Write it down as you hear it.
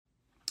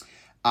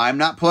I'm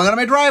not pulling out of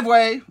my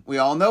driveway. We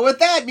all know what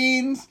that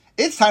means.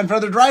 It's time for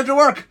another Drive to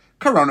Work,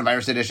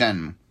 Coronavirus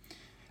Edition.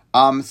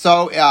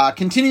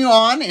 Continuing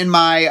on in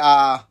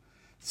my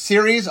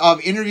series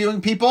of interviewing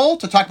people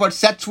to talk about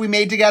sets we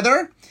made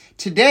together.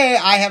 Today,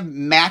 I have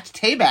Matt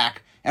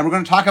Tabak, and we're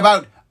going to talk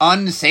about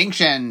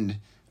Unsanctioned.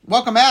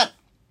 Welcome, Matt.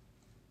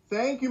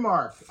 Thank you,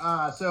 Mark.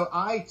 So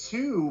I,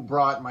 too,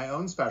 brought my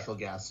own special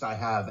guest. I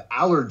have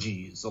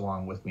allergies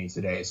along with me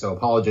today, so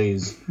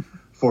apologies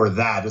for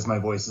that, as my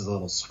voice is a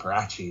little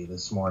scratchy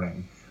this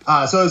morning.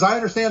 So as I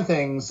understand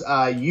things,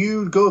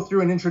 you go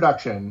through an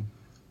introduction,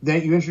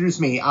 then you introduce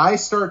me, I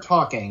start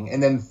talking,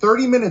 and then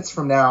 30 minutes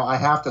from now, I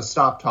have to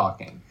stop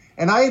talking.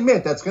 And I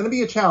admit that's going to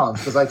be a challenge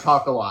because I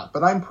talk a lot,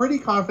 but I'm pretty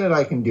confident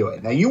I can do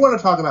it. Now, you want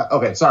to talk about...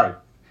 Okay, sorry.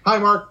 Hi,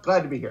 Mark.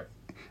 Glad to be here.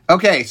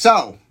 Okay,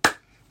 so...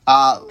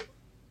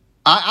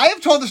 I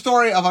have told the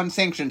story of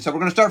Unsanctioned, so we're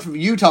going to start from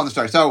you telling the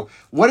story. So,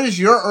 what is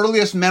your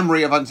earliest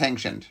memory of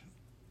Unsanctioned?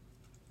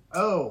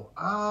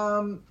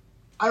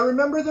 I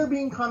remember there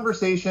being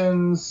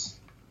conversations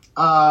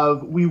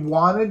of we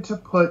wanted to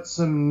put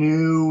some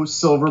new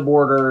silver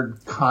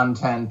bordered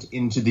content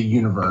into the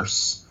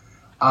universe,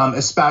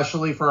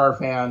 especially for our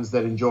fans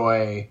that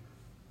enjoy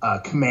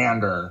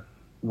Commander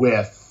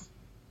with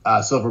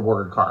silver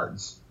bordered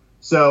cards.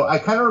 So I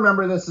kind of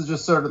remember this as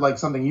just sort of like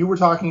something you were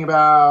talking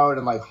about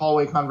and like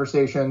hallway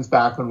conversations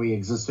back when we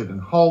existed in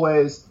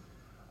hallways.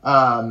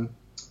 And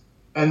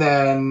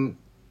then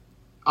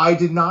I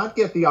did not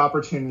get the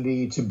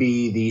opportunity to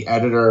be the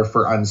editor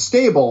for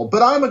Unstable,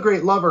 but I'm a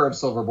great lover of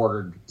silver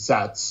bordered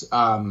sets.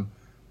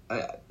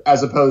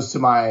 As opposed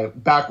to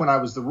back when I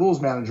was the rules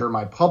manager,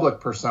 my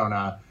public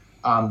persona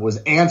was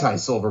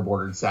anti-silver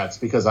bordered sets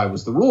because I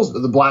was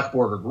the black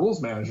bordered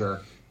rules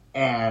manager.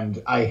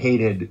 And I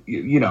hated,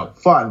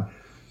 fun.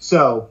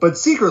 So, but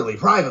secretly,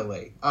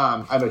 privately,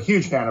 I'm a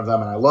huge fan of them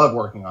and I love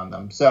working on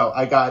them. So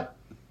I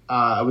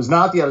was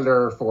not the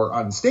editor for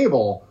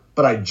Unstable,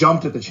 but I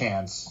jumped at the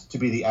chance to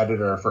be the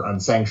editor for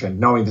Unsanctioned,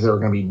 knowing that there were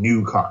going to be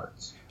new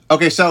cards.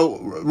 Okay, so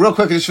real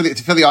quick, just to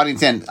fill the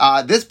audience in,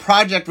 this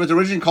project was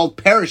originally called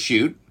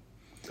Parachute.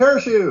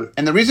 Parachute!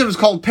 And the reason it was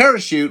called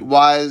Parachute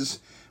was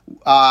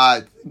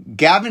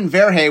Gavin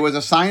Verhey was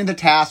assigned the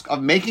task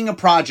of making a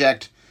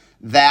project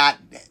that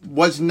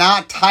was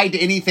not tied to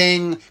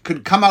anything,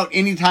 could come out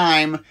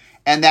anytime,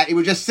 and that it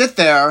would just sit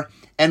there,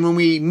 and when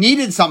we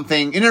needed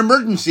something, in an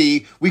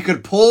emergency, we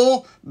could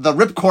pull the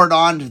ripcord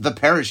on the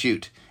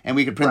parachute, and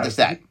we could print the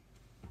set.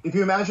 If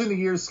you imagine the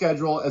year's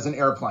schedule as an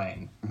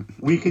airplane,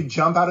 we could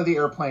jump out of the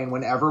airplane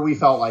whenever we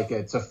felt like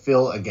it to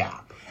fill a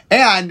gap.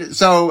 And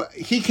so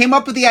he came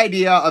up with the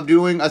idea of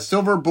doing a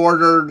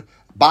silver-bordered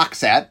box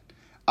set.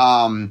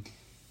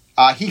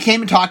 He came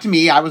and talked to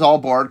me. I was all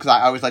bored because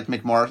I always like to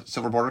make more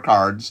silver border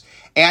cards.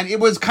 And it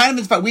was kind of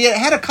inspired. We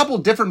had a couple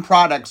different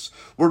products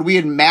where we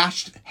had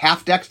mashed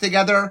half decks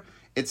together.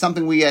 It's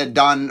something we had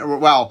done.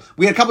 Well,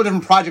 we had a couple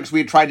different projects we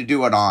had tried to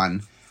do it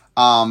on.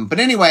 But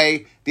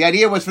anyway, the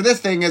idea was for this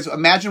thing is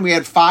imagine we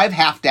had 5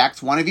 half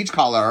decks, one of each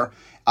color,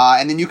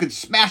 and then you could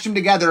smash them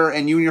together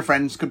and you and your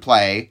friends could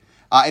play.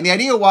 And the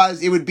idea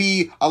was it would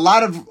be a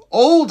lot of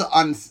old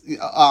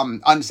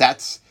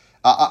unsets,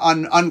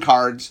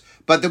 uncards,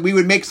 but that we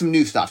would make some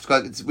new stuff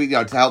because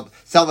to help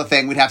sell the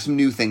thing, we'd have some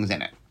new things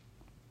in it.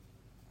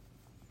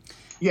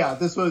 Yeah,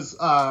 this was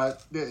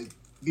the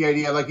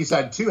idea. Like you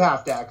said, 2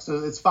 half decks,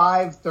 so it's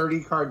 5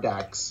 30-card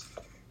decks,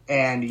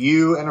 and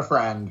you and a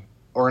friend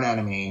or an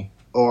enemy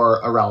or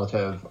a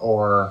relative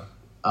or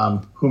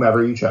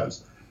whomever you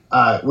chose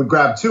would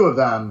grab 2 of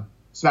them,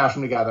 smash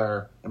them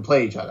together, and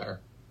play each other.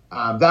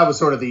 That was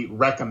sort of the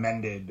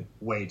recommended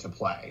way to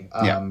play.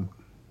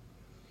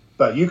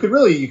 But you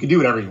could do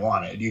whatever you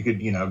wanted. You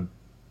could,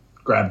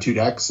 grab 2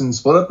 decks and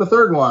split up the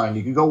third one.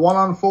 You could go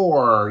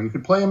 1-on-4. You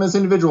could play them as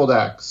individual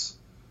decks.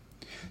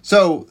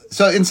 So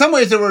in some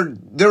ways there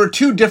were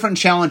 2 different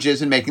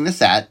challenges in making the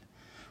set.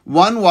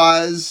 One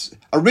was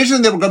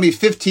originally there were going to be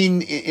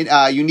 15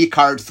 unique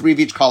cards, 3 of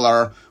each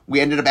color.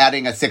 We ended up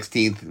adding a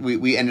 16th.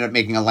 We ended up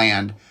making a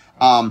land.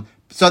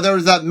 So there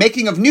was a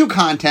making of new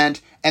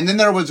content, and then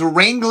there was a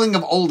wrangling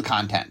of old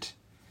content.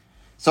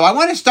 So I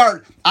want to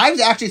start, I've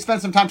actually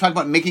spent some time talking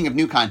about making of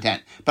new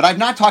content, but I've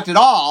not talked at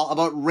all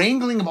about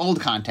wrangling of old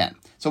content.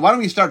 So why don't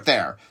we start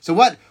there? So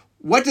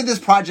what did this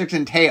project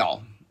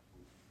entail?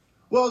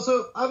 Well,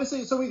 so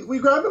obviously, we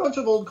grabbed a bunch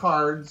of old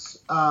cards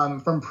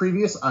from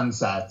previous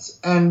unsets,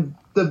 and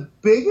the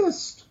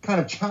biggest kind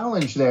of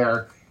challenge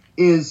there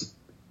is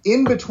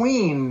in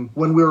between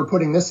when we were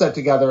putting this set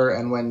together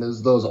and when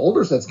those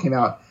older sets came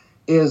out,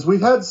 is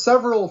we've had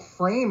several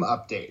frame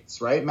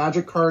updates, right?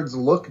 Magic cards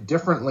look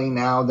differently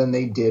now than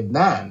they did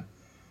then.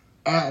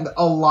 And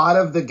a lot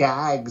of the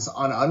gags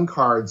on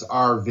uncards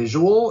are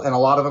visual, and a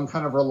lot of them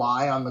kind of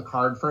rely on the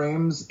card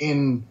frames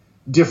in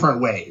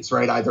different ways,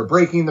 right? Either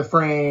breaking the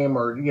frame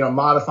or,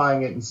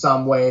 modifying it in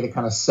some way to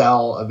kind of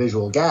sell a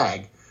visual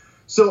gag.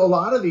 So a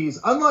lot of these,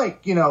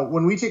 unlike,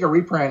 when we take a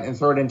reprint and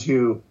throw it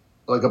into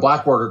like a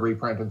black bordered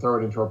reprint and throw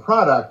it into a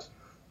product,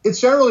 it's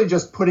generally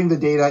just putting the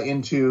data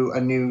into a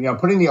new,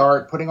 putting the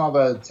art, putting all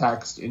the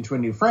text into a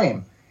new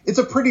frame. it's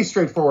a pretty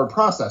straightforward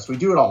process. We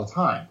do it all the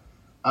time.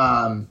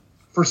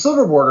 For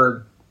silver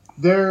bordered,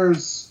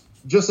 there's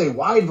just a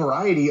wide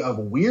variety of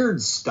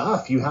weird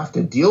stuff you have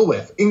to deal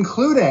with,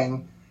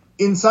 including,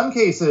 in some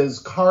cases,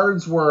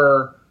 cards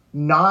were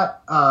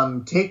not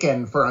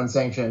taken for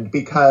unsanctioned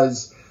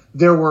because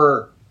there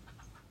were,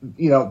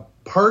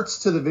 parts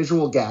to the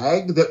visual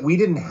gag that we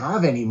didn't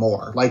have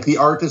anymore. Like the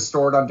art is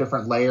stored on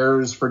different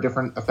layers for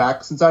different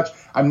effects and such.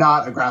 I'm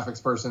not a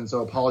graphics person,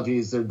 so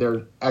apologies.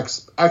 They're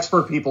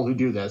expert people who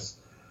do this.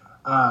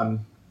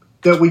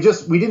 That we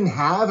didn't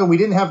have, and we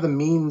didn't have the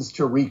means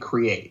to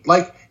recreate.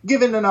 Like,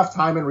 given enough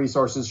time and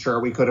resources, sure,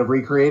 we could have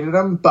recreated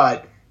them,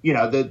 but,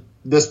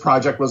 this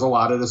project was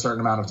allotted a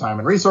certain amount of time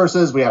and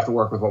resources. We have to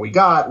work with what we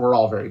got. We're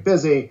all very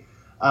busy.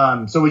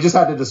 So we just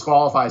had to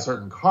disqualify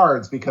certain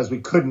cards because we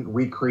couldn't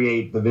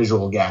recreate the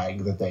visual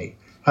gag that they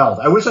held.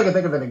 I wish I could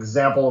think of an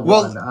example of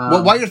one.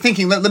 Well, while you're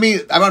thinking, I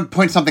want to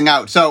point something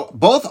out. So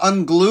both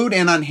Unglued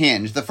and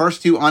Unhinged, the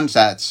first two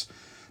unsets,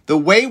 the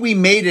way we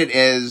made it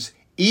is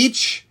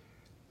each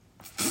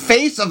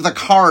face of the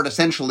card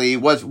essentially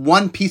was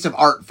one piece of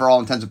art for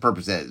all intents and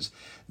purposes.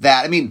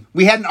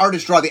 We had an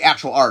artist draw the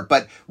actual art,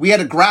 but we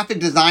had a graphic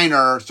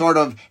designer sort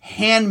of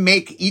hand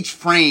make each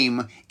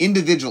frame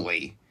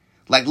individually,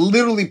 like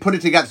literally put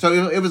it together.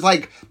 So it was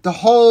like the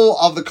whole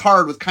of the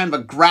card was kind of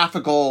a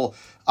graphical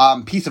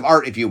piece of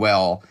art, if you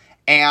will.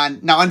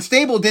 And now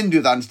Unstable didn't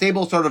do that.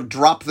 Unstable sort of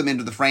dropped them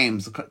into the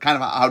frames,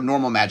 kind of how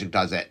normal Magic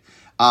does it.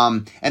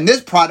 And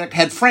this product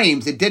had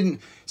frames. It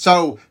didn't.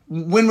 So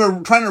when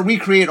we're trying to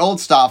recreate old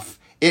stuff,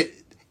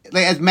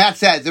 as Matt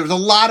says, there was a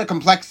lot of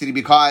complexity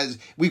because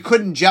we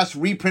couldn't just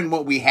reprint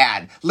what we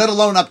had, let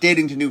alone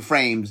updating to new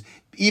frames.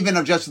 Even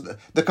of just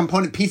the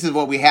component pieces of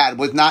what we had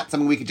was not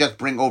something we could just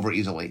bring over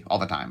easily all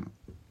the time.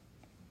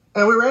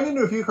 And we ran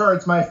into a few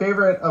cards, my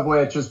favorite of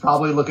which is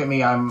probably Look at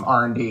Me, I'm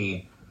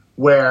R&D,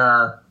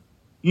 where,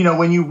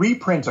 when you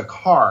reprint a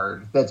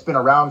card that's been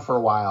around for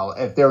a while,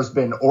 if there's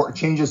been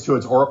changes to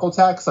its Oracle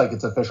text, like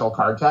its official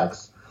card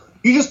text,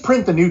 you just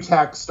print the new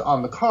text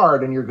on the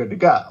card and you're good to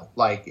go.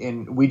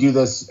 We do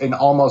this in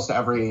almost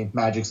every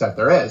Magic set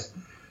there is.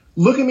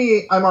 Look at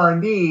Me, I'm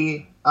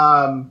R&D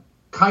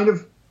kind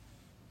of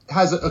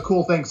has a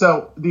cool thing.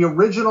 So the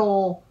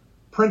original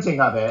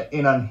printing of it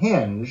in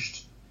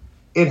Unhinged,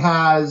 it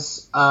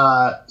has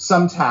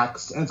some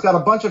text, and it's got a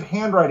bunch of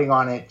handwriting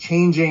on it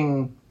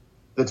changing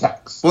the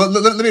text. Well,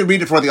 let me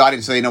read it for the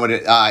audience so they know what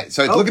it is.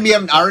 So it's Look at Me,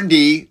 I'm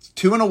R&D,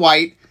 2 and a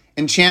white,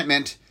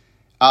 enchantment,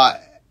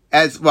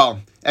 as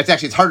well.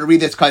 It's hard to read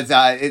this because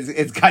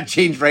it's got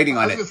changed writing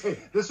on it. Say,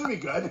 this would be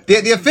good.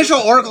 The official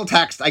Oracle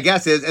text, I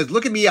guess, is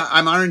Look at Me,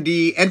 I'm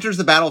R&D, enters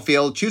the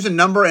battlefield, choose a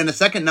number and a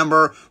second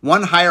number,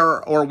 one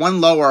higher or one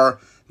lower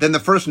than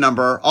the first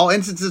number. All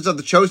instances of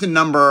the chosen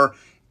number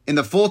in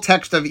the full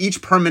text of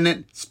each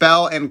permanent,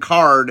 spell, and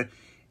card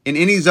in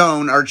any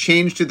zone are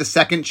changed to the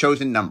second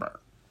chosen number.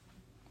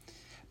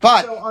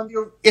 But so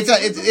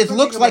it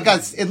looks like a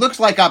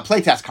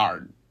playtest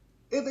card.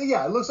 It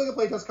looks like a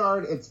playtest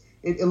card.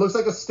 It looks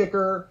like a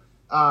sticker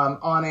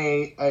on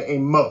a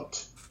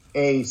moat,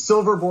 a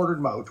silver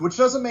bordered moat, which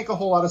doesn't make a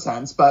whole lot of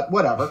sense, but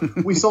whatever.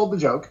 We sold the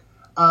joke.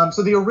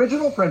 So the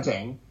original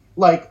printing,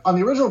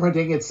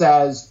 it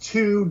says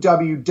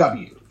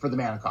 2WW for the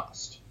mana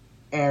cost,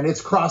 and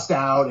it's crossed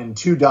out and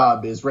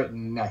 2W is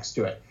written next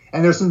to it.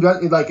 And there's some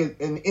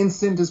an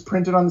instant is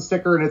printed on the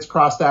sticker and it's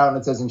crossed out and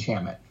it says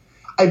enchantment.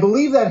 I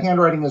believe that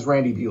handwriting is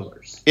Randy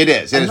Bueller's. It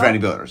is. It is Randy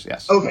Bueller's.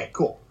 Yes. Okay.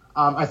 Cool.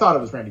 I thought it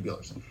was Randy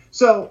Bueller's.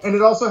 So, and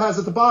it also has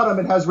at the bottom,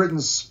 it has written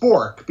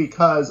Spork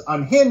because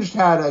Unhinged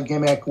had a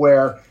gimmick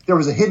where there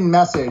was a hidden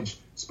message,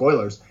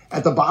 spoilers,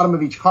 at the bottom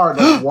of each card,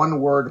 like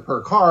one word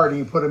per card, and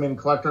you put them in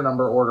collector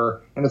number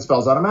order, and it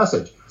spells out a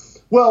message.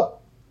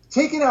 Well,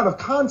 taken out of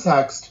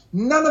context,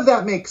 none of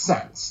that makes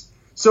sense.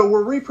 So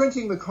we're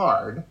reprinting the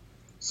card.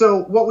 So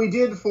what we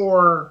did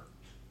for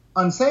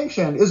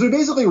Unsanctioned is we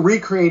basically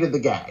recreated the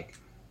gag.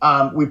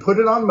 We put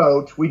it on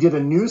Moat. We did a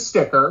new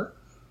sticker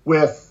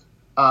with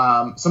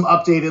some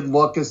updated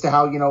look as to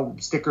how,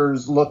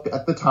 stickers looked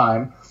at the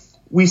time.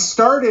 We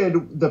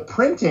started the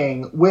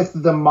printing with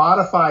the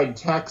modified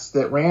text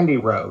that Randy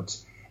wrote,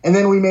 and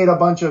then we made a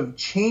bunch of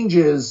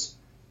changes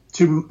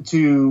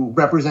to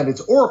represent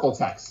its Oracle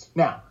text.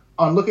 Now,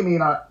 on Look at Me,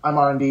 I'm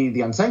R&D,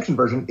 the unsanctioned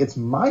version, it's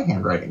my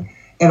handwriting.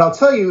 And I'll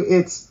tell you,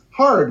 it's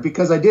hard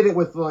because I did it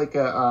with like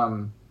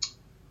a,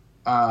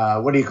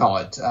 what do you call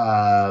it?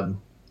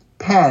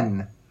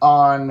 Pen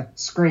on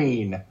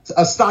screen,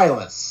 a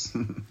stylus.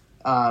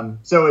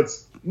 So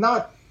it's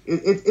not,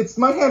 it's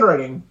my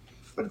handwriting,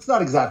 but it's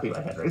not exactly my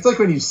handwriting. It's like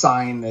when you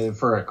sign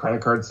for a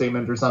credit card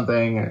statement or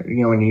something,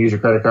 when you use your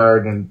credit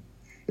card and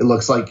it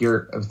looks like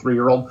you're a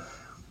 3-year-old.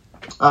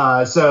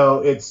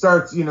 So it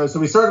starts, so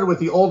we started with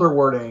the older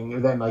wording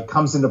and then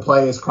comes into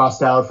play as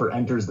crossed out for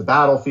enters the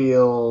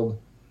battlefield,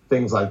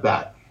 things like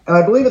that. And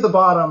I believe at the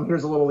bottom,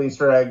 here's a little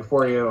Easter egg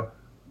for you.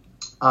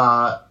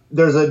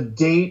 There's a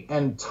date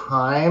and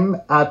time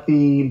at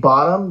the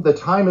bottom. The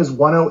time is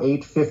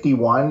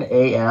 1:08:51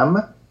 a.m.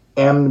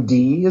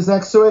 MD is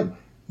next to it.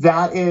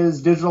 That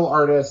is digital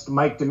artist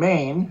Mike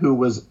DeMaine, who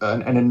was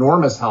an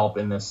enormous help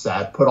in this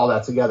set, put all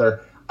that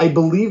together. I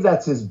believe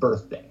that's his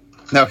birthday.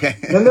 Okay.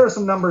 Then there are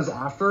some numbers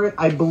after it.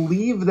 I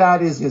believe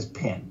that is his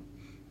pin.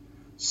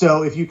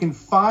 So if you can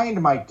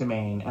find Mike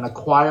DeMaine and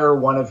acquire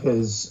one of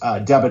his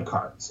debit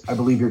cards, I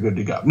believe you're good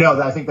to go. No,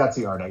 I think that's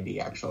the art ID,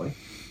 actually.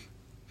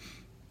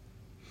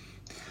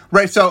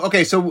 Right. So,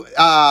 okay. So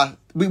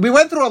we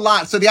went through a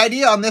lot. So the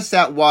idea on this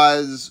set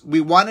was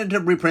we wanted to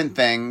reprint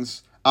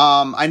things.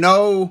 I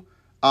know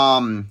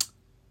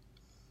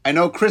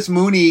Chris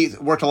Mooney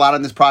worked a lot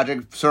on this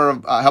project, sort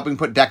of helping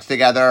put decks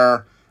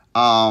together.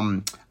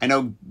 I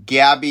know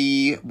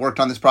Gabby worked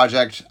on this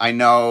project. I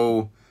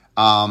know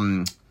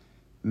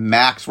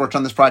Max worked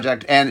on this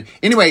project. And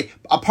anyway,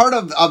 a part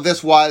of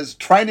this was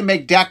trying to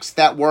make decks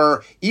that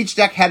were, each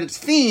deck had its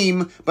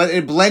theme, but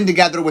it blended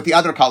together with the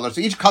other colors.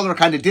 So each color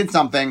kind of did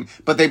something,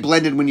 but they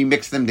blended when you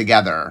mix them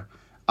together.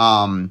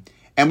 And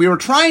we were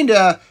trying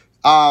to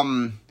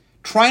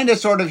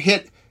sort of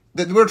hit,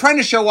 we were trying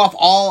to show off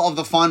all of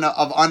the fun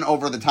of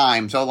Over the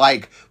Time. So,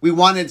 like, we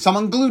wanted some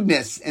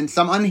ungluedness and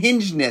some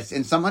unhingedness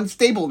and some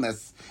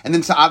unstableness. And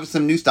then obviously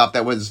some new stuff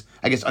that was,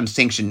 I guess,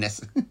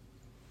 unsanctionedness.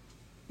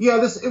 Yeah,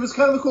 it was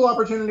kind of a cool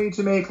opportunity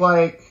to make,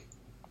 like,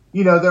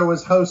 there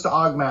was host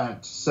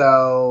augment.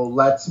 So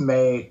let's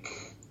make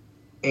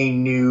a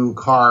new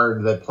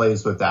card that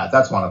plays with that.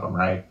 That's one of them,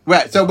 right?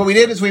 Right. So what we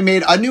did is we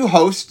made a new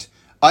host,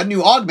 a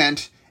new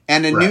augment,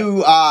 and a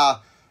new...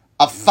 a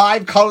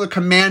 5-color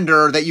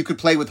commander that you could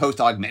play with host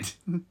augment.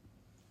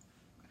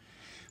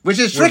 Which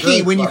is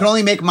tricky when you can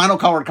only make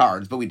monocolored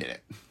cards, but we did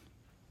it.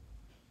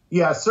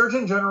 Yeah,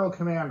 Surgeon General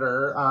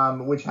Commander,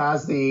 which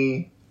has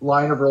the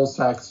line of rules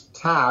text,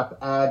 tap,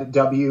 add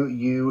W,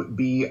 U,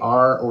 B,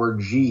 R, or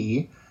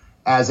G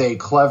as a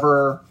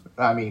clever,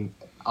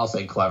 I'll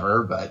say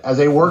clever, but as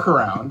a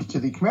workaround to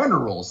the commander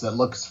rules that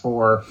looks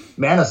for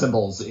mana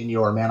symbols in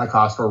your mana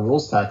cost or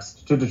rules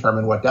text to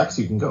determine what decks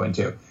you can go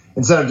into.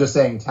 Instead of just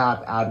saying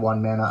tap, add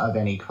 1 mana of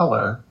any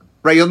color.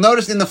 Right, you'll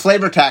notice in the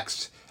flavor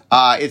text,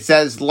 it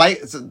says,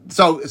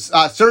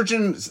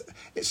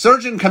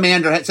 Surgeon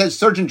Commander, it says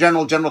Surgeon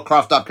General, General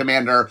Crossed Up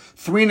Commander,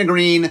 3 and a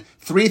green,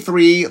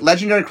 3/3,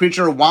 legendary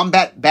creature,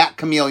 Wombat Bat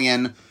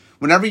Chameleon.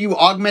 Whenever you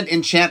augment,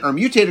 enchant, or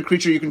mutate a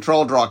creature you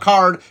control, draw a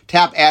card,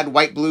 tap, add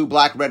white, blue,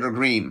 black, red, or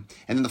green.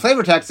 And then the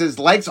flavor text is,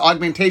 likes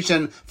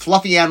augmentation,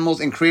 fluffy animals,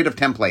 and creative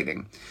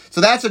templating.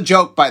 So that's a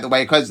joke, by the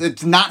way, because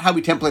it's not how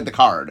we template the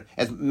card,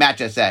 as Matt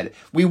just said.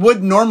 We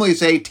would normally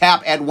say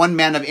tap, add 1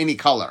 mana of any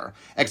color,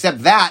 except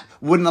that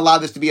wouldn't allow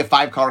this to be a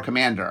 5-color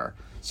commander.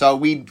 So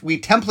we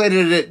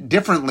templated it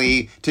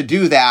differently to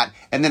do that,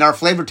 and then our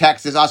flavor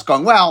text is us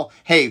going, well,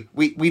 hey,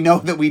 we know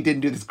that we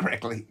didn't do this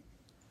correctly.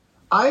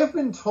 I have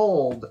been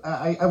told,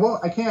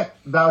 I can't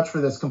vouch for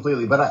this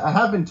completely, but I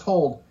have been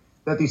told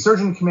that the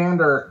Surgeon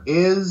Commander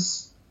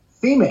is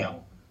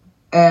female.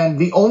 And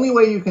the only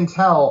way you can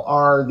tell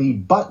are the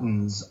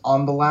buttons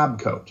on the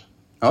lab coat.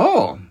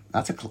 Oh,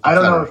 that's I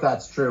don't know if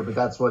that's true, but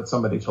that's what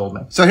somebody told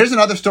me. So here's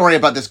another story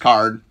about this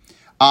card.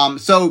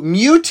 So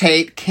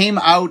Mutate came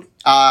out,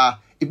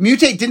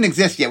 Mutate didn't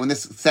exist yet when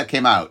this set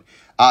came out.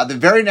 The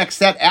very next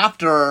set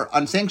after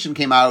Unsanctioned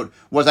came out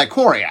was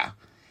Ikoria.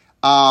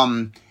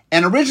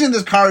 And originally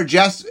this card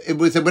it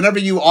was whenever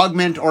you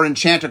augment or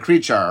enchant a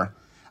creature.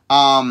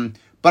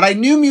 But I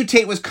knew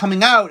Mutate was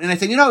coming out, and I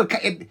said,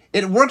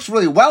 it works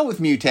really well with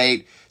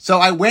Mutate. So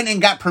I went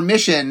and got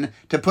permission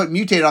to put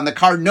Mutate on the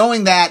card,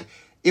 knowing that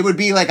it would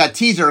be like a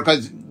teaser,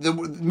 because the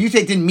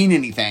Mutate didn't mean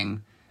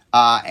anything.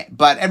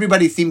 But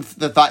everybody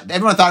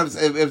everyone thought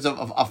it was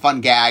a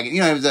fun gag.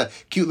 It was a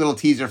cute little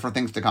teaser for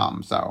things to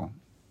come, so.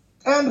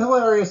 And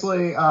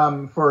hilariously,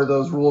 for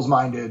those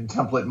rules-minded,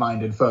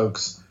 template-minded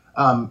folks,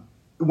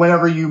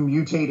 whenever you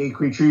mutate a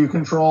creature you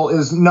control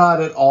is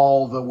not at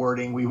all the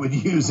wording we would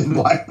use in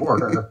Black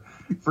Border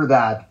for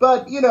that.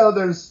 But,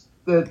 there's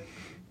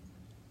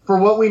for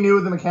what we knew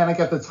of the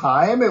mechanic at the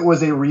time, it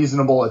was a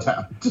reasonable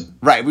attempt.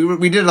 Right,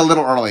 we did it a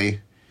little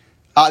early.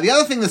 The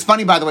other thing that's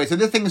funny, by the way, so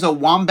this thing is a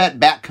Wombat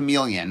Bat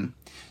Chameleon.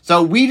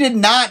 So we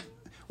didn't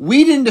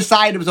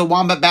decide it was a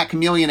Wombat Bat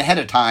Chameleon ahead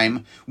of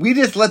time. We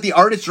just let the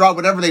artists draw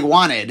whatever they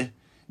wanted.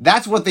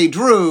 That's what they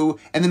drew,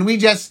 and then we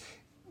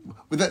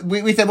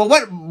said, well,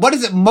 what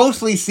does it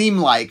mostly seem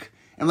like?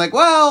 And like,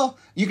 well,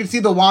 you can see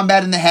the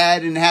wombat in the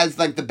head, and it has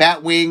like the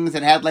bat wings,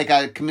 and had like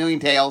a chameleon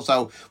tail.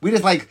 So we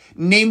just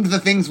named the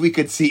things we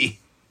could see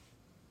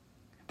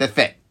that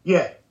fit.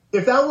 Yeah,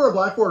 if that were a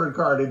Black Border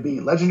card, it'd be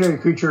legendary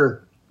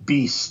creature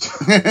Beast.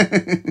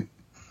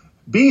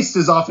 Beast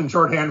is often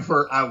shorthand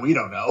for we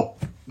don't know.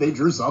 They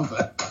drew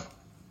something.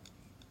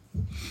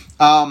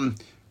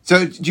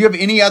 So do you have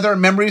any other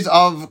memories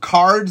of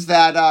cards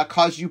that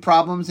caused you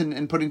problems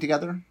in putting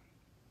together?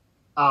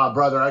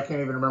 Brother, I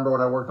can't even remember what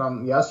I worked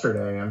on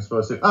yesterday. I'm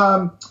supposed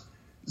to.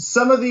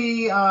 Some of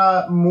the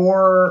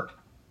more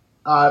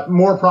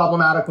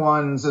problematic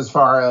ones as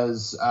far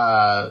as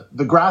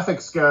the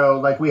graphics go,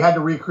 like we had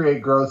to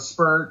recreate Growth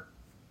Spurt.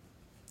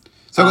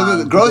 So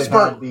the growth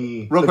spurt,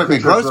 real quickly,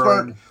 growth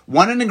spurt,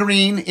 1 in a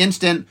green,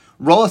 instant,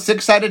 roll a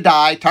 6-sided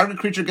die, target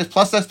creature gets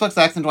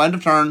 +X until end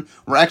of turn,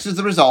 where X is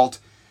the result.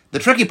 The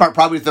tricky part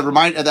probably is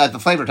the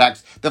flavor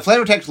text. The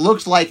flavor text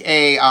looks like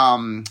a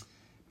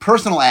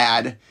personal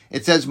ad.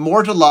 It says,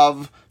 more to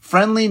love,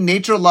 friendly,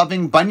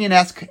 nature-loving,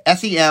 Bunyan-esque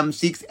SEM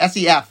seeks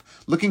SEF,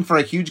 looking for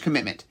a huge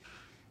commitment.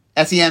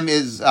 SEM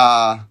is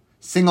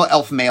single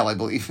elf male, I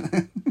believe.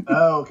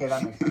 Oh, okay,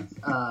 that makes sense.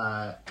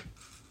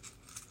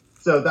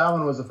 So that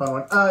one was a fun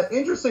one.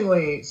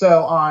 Interestingly,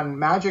 so on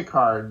Magic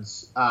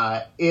cards,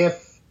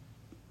 if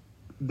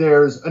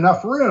there's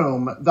enough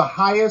room, the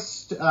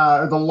highest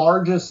or the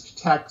largest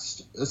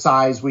text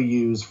size we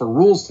use for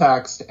rules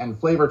text and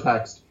flavor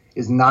text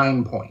is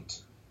 9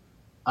 point.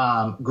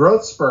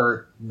 Growth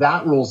spurt,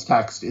 that rules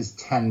text is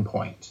 10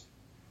 point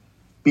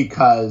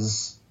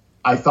because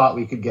I thought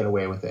we could get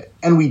away with it,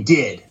 and we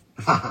did.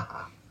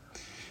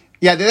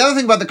 Yeah, the other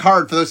thing about the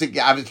card, for those that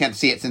obviously can't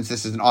see it since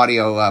this is an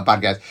audio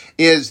podcast,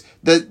 is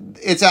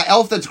it's an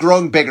elf that's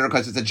growing bigger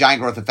because it's a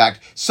giant growth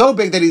effect. So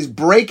big that he's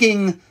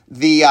breaking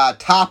the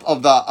top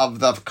of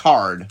the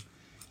card,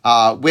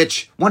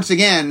 which, once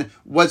again,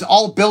 was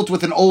all built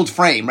with an old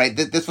frame, right?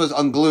 This was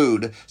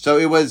unglued, so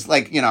it was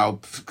like,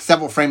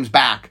 several frames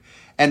back.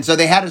 And so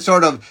they had to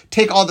sort of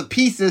take all the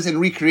pieces and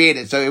recreate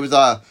it. So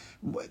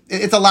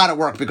it's a lot of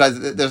work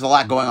because there's a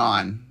lot going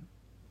on.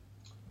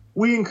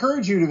 We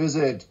encourage you to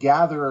visit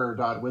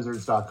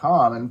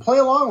gatherer.wizards.com and play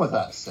along with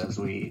us as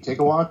we take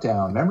a walk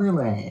down memory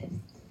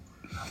lane.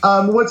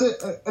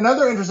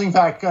 Another interesting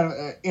fact,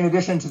 in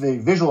addition to the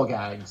visual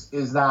gags,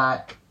 is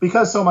that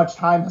because so much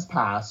time has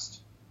passed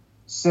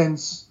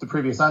since the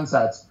previous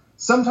unsets,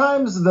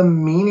 sometimes the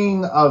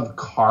meaning of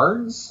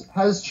cards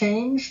has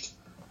changed.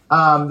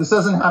 This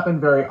doesn't happen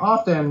very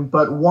often,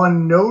 but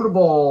one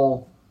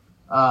notable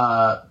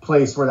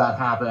place where that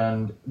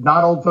happened,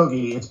 not Old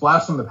Fogey, it's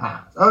Blast from the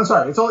Past. Oh, I'm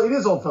sorry, it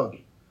is Old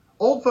Fogey.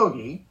 Old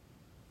Fogey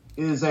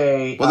is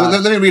a... Well,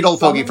 let me read Old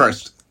Fogey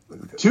first.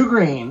 2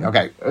 green.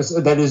 Okay.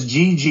 That is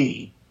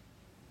GG.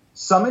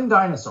 Summon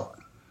Dinosaur.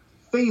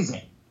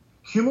 Phasing.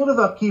 Cumulative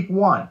upkeep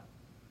 1.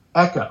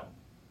 Echo.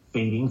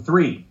 Fading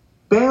 3.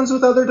 Bands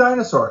with other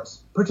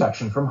dinosaurs.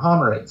 Protection from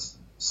Homerids.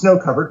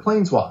 Snow-covered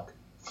Planeswalk.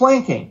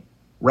 Flanking.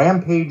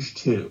 Rampage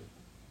 2.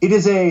 It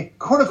is a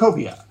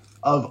cornucopia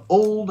of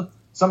old,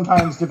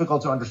 sometimes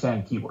difficult to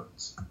understand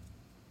keywords.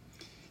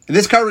 And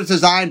this card was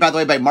designed, by the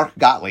way, by Mark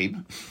Gottlieb,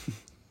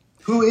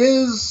 who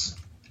is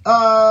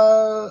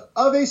of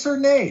a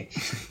certain age.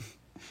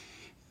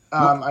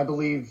 I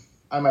believe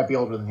I might be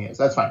older than he is.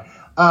 That's fine.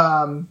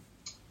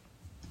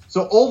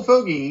 So Old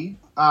Fogey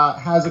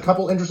has a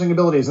couple interesting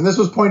abilities, and this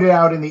was pointed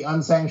out in the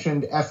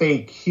unsanctioned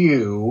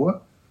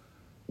FAQ,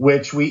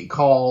 which we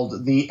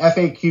called the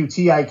FAQ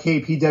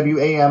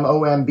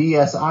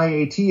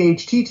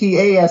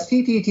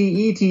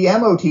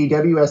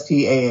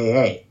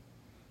TIKPWAMOMBSIATHTTASTTTETMOTWSTAAA.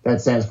 That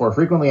stands for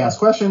frequently asked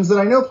questions that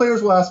I know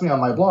players will ask me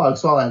on my blog,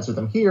 so I'll answer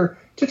them here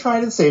to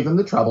try to save them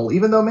the trouble,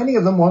 even though many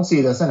of them won't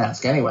see this and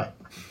ask anyway.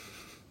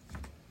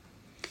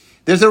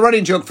 There's a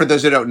running joke for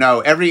those who don't know.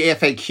 Every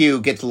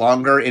FAQ gets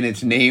longer in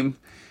its name.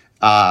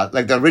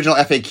 Like the original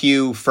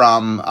FAQ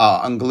from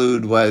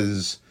Unglued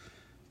was...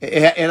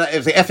 It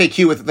was the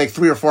FAQ with like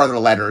 3 or 4 other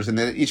letters, and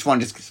each one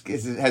just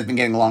has been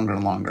getting longer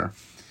and longer.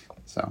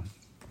 So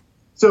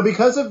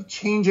because of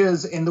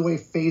changes in the way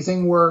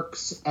phasing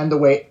works and the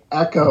way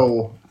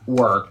Echo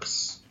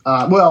works,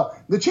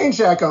 the change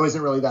to Echo isn't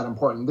really that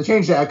important. The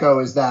change to Echo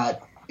is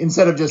that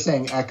instead of just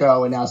saying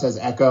Echo, it now says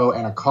Echo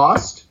and a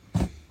cost.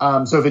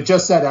 So if it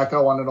just said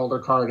Echo on an older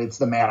card, it's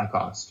the mana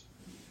cost.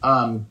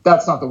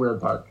 That's not the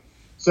weird part.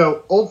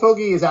 So Old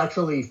Fogey is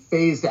actually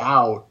phased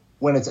out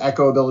when its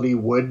Echo ability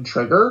would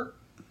trigger.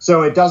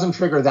 So it doesn't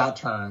trigger that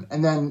turn.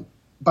 And then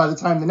by the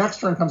time the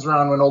next turn comes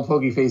around when Old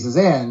Fogey phases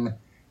in,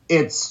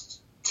 it's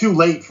too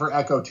late for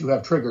Echo to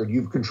have triggered.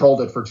 You've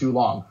controlled it for too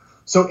long.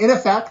 So in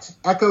effect,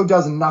 Echo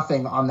does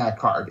nothing on that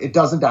card. It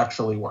doesn't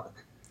actually work.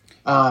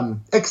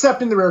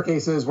 Except in the rare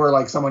cases where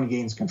like someone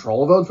gains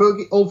control of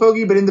Old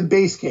Fogey, but in the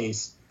base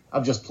case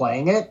of just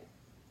playing it,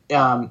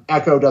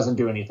 Echo doesn't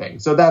do anything.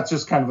 So that's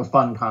just kind of a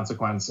fun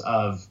consequence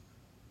of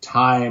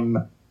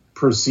time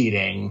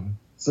proceeding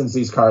since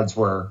these cards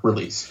were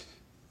released.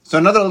 So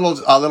another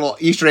little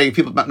Easter egg,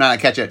 people might not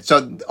catch it.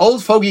 So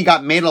Old Fogey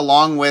got made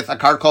along with a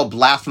card called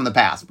Blast from the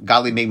Past.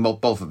 Gottlieb made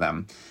both of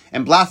them.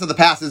 And Blast of the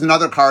Past is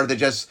another card that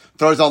just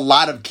throws a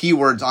lot of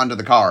keywords onto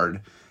the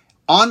card.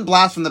 On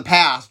Blast from the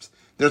Past,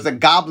 there's a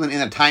goblin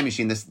in a time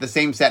machine. The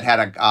same set had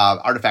an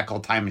artifact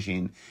called Time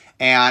Machine.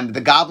 And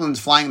the goblin's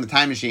flying in the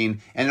time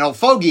machine. And in Old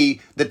Fogey,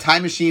 the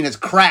time machine has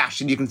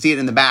crashed. And you can see it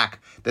in the back.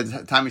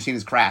 The time machine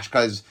has crashed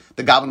because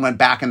the goblin went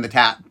back in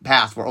the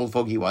past where Old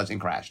Fogey was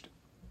and crashed.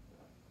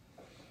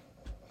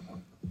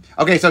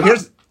 Okay, so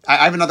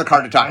I have another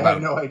card to talk about. I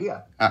have no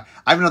idea. I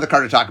have another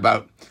card to talk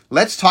about.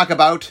 Let's talk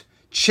about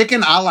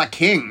Chicken a la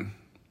King.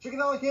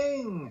 Chicken a la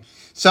King.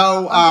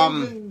 So,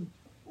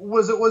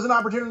 was an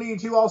opportunity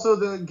to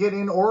also get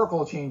in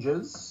Oracle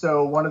changes.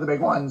 So one of the big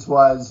ones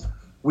was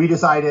we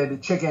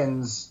decided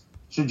chickens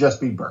should just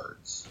be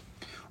birds.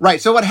 Right.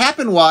 So what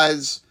happened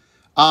was,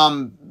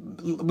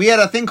 we had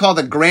a thing called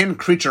the Grand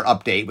Creature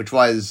Update, which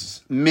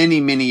was many,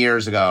 many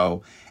years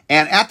ago.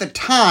 And at the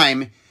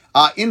time,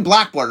 in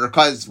Black Border,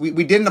 because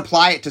we didn't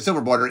apply it to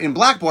Silver Border, in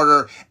Black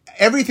Border,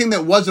 everything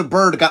that was a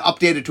bird got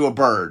updated to a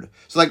bird.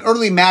 So like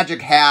early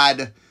Magic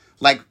had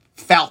like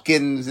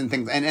falcons and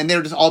things, and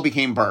they just all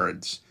became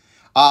birds.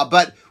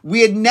 But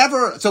we had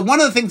never, so one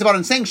of the things about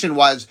Unsanctioned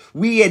was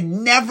we had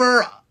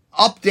never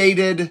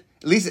updated,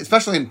 at least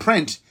especially in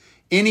print,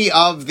 any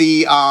of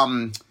the,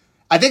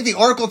 I think the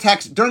Oracle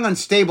text during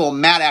Unstable,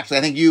 Matt, actually,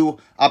 I think you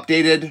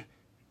updated,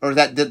 or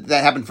that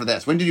happened for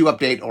this. When did you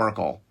update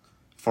Oracle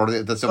for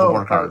the Silver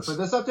Border cards? For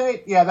this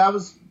update? Yeah, that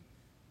was,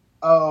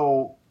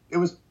 it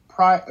was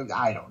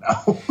I don't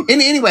know.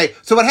 Anyway,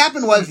 so what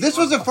happened was this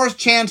was the first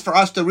chance for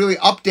us to really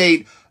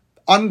update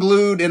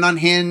Unglued and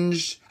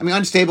Unhinged. I mean,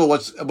 Unstable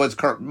was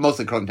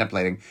mostly curling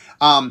templating.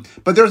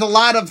 But there's a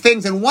lot of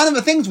things, and one of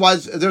the things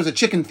was there's a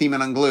chicken theme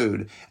in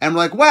Unglued. And we're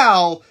like,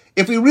 well,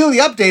 if we really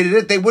updated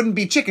it, they wouldn't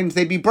be chickens,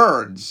 they'd be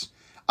birds.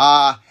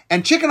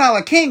 And Chicken a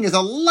la King is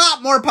a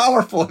lot more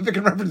powerful if it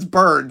can reference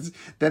birds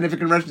than if it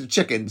can reference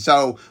chicken.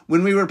 So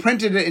when we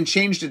reprinted it and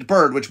changed it to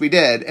bird, which we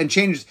did, and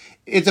changed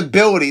its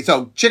ability.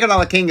 So Chicken a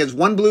la King is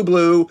 1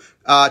 blue,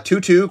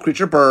 2/2,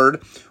 creature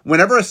bird.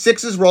 Whenever a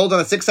 6 is rolled on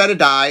a 6-sided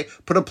die,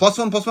 put a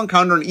 +1/+1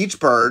 counter on each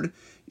bird.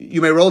 You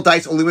may roll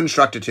dice only when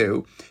instructed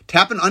to.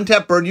 Tap an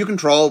untapped bird you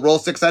control, roll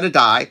 6-sided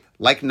die,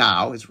 like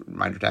now, is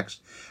reminder text.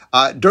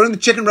 During the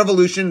Chicken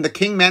Revolution, the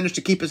king managed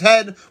to keep his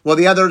head, while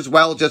the others,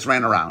 just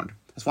ran around.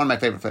 That's one of my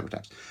favorite flavor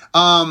texts.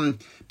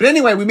 But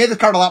anyway, we made this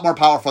card a lot more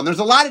powerful. And there's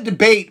a lot of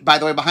debate, by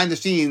the way, behind the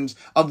scenes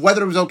of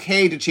whether it was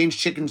okay to change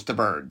chickens to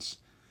birds.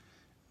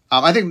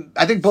 I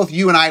think both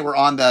you and I were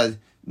on the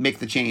make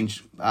the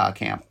change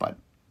camp, but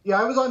yeah,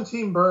 I was on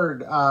Team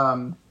Bird.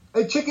 A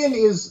chicken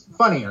is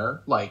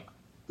funnier. Like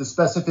the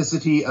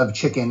specificity of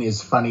chicken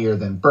is funnier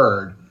than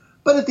bird.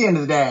 But at the end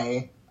of the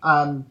day,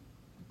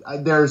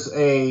 there's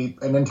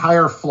an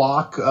entire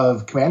flock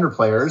of Commander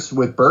players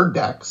with bird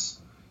decks,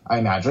 I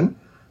imagine.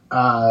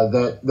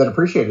 That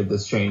appreciated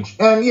this change.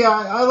 And yeah,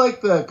 I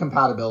like the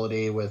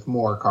compatibility with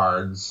more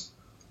cards.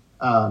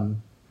 I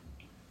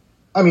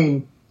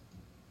mean,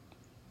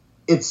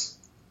 it's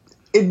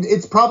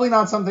probably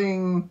not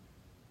something,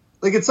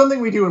 like it's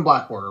something we do in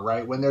Black Border,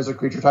 right? When there's a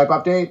creature type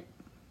update,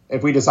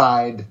 if we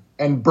decide,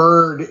 and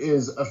bird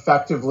is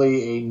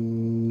effectively a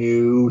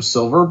new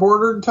silver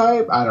bordered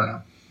type, I don't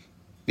know.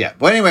 Yeah.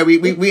 Well, anyway,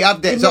 we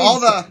update. So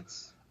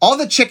all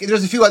the chicken,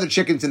 there's a few other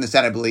chickens in the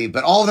set, I believe,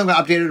 but all of them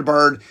got updated to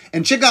bird.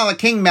 And Chicken a la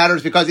King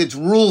matters because its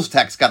rules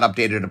text got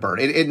updated to bird.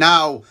 It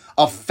now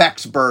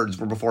affects birds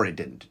where before it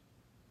didn't.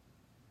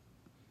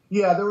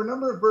 Yeah, there were a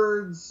number of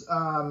birds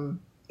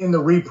in the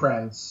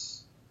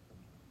reprints.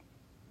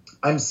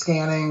 I'm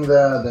scanning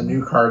the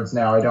new cards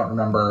now. I don't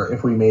remember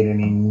if we made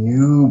any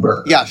new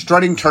birds. Yeah,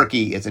 Strutting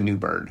Turkey is a new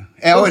bird.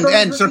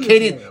 And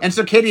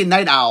Circadian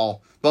Night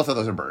Owl, both of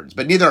those are birds,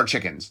 but neither are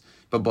chickens,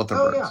 but both are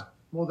birds. Oh, yeah.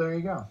 Well, there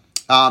you go.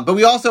 But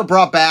we also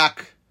brought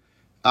back,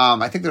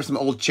 I think there's some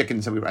old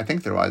chickens that we brought.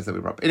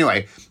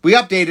 Anyway, we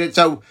updated.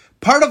 So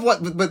part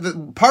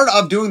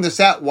of doing the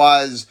set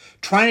was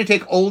trying to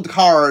take old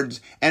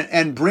cards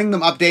and bring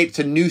them update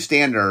to new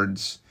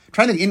standards.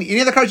 Trying to think, any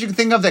other cards you can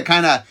think of that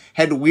kind of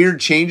had weird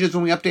changes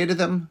when we updated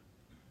them?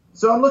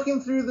 So I'm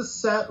looking through the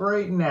set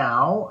right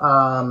now.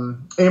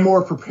 A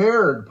more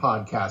prepared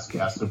podcast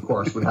guest, of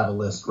course, would have a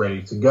list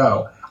ready to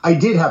go. I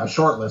did have a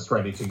short list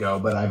ready to go,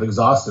 but I've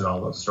exhausted all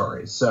those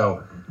stories.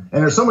 So,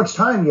 and there's so much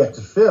time yet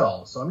to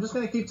fill. So I'm just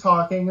going to keep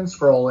talking and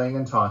scrolling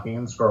and talking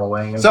and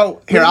scrolling. And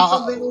so here,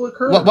 something will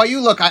occur. While you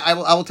look, I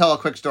will tell a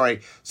quick story.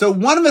 So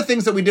one of the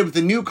things that we did with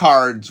the new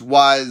cards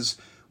was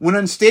when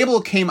Unstable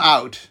came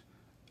out.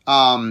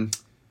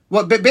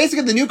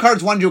 Basically, the new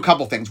cards want to do a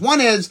couple things.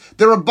 One is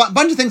there are a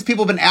bunch of things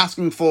people have been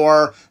asking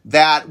for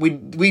that we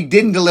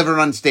didn't deliver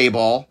on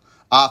Unstable.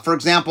 For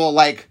example,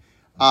 like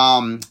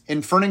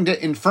Infernius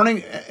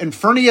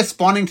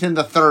Spawnington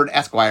III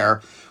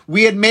Esquire.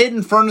 We had made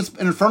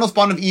Infernal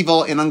Spawn of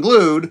Evil in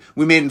Unglued.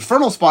 We made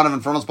Infernal Spawn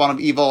of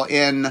Evil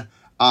in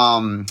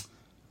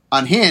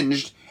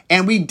Unhinged.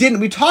 And we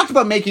didn't. We talked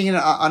about making it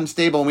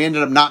Unstable, and we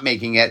ended up not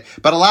making it.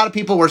 But a lot of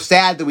people were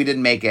sad that we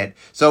didn't make it.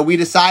 So we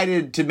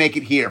decided to make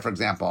it here, for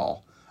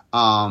example. So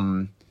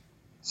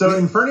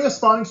Infernius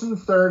Spawnington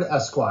III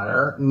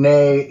Esquire,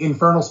 nay,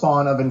 Infernal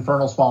Spawn of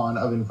Infernal Spawn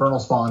of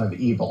Infernal Spawn of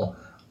Evil.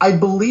 I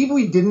believe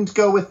we didn't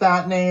go with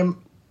that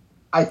name.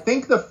 I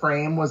think the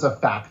frame was a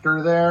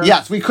factor there.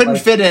 Yes, we couldn't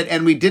fit it,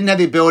 and we didn't have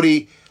the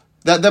ability.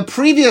 The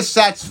previous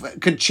sets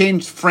could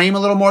change frame a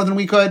little more than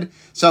we could.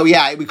 So,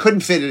 yeah, we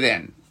couldn't fit it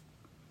in.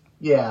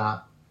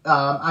 Yeah.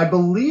 I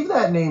believe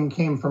that name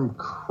came from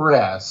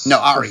Chris. No,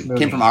 Ari.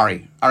 Came from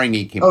Ari. Ari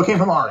Neat came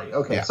from Ari.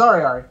 Okay. Yeah.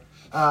 Sorry, Ari.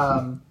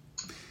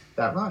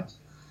 That rhymes.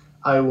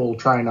 I will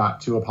try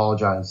not to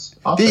apologize.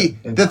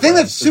 The thing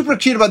that's super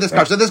cute about this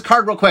card, so this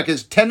card real quick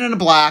is 10 in a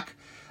black.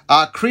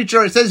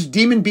 Creature, it says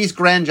Demon Beast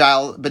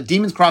Grandgile, but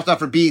Demon's crossed off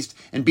for Beast,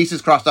 and Beast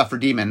is crossed off for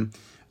Demon.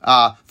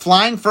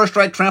 Flying, First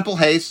Strike, Trample,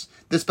 Haste.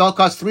 This spell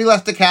costs 3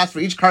 less to cast for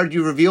each card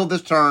you reveal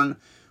this turn.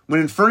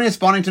 When Infernius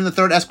Spawnington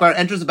III Esquire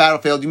enters the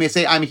battlefield, you may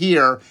say, I'm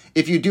here.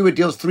 If you do, it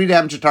deals 3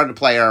 damage to target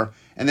player.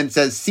 And then it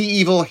says, see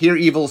evil, hear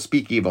evil,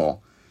 speak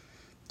evil.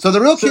 So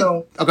the real key...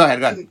 Oh, go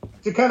ahead.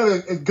 To kind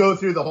of go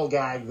through the whole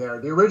gag there,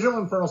 the original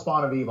Infernal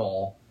Spawn of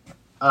Evil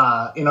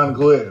in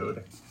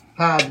Unglued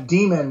had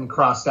Demon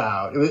crossed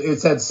out. It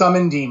said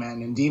Summon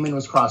Demon, and Demon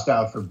was crossed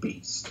out for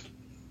Beast.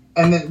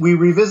 And then we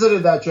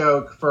revisited that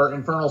joke for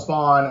Infernal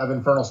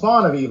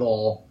Spawn of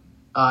Evil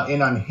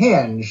in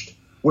Unhinged,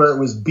 where it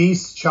was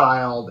Beast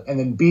Child, and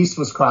then Beast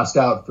was crossed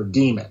out for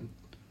Demon.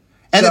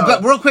 And then,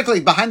 but real quickly,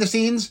 behind the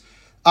scenes,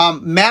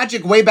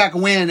 Magic way back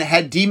when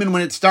had Demon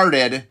when it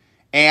started,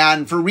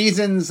 and for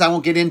reasons I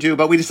won't get into,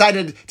 but we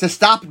decided to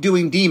stop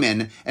doing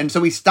Demon, and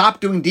so we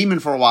stopped doing Demon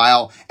for a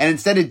while, and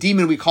instead of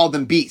Demon, we called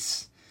them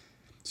Beasts.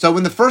 So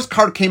when the first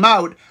card came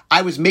out,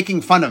 I was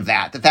making fun of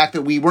that, the fact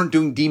that we weren't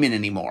doing Demon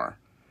anymore.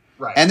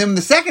 Right. And then when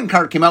the second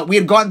card came out, we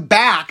had gone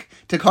back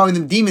to calling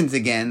them Demons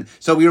again,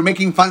 so we were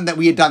making fun that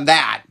we had done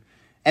that.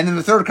 And then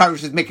the third card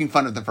was just making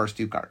fun of the first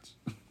 2 cards.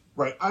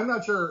 Right. I'm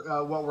not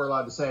sure what we're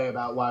allowed to say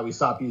about why we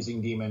stopped using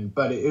Demon,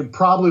 but it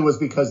probably was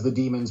because the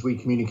demons we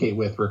communicate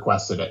with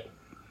requested it.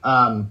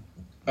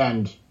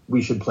 And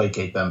we should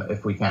placate them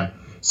if we can.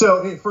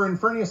 So for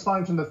Infernius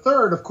Spawnington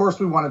III, of course,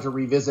 we wanted to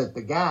revisit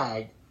the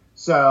gag.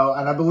 So,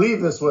 and I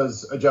believe this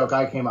was a joke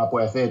I came up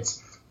with.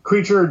 It's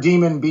creature,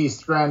 demon,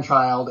 beast,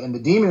 grandchild, and the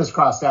demon is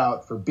crossed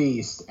out for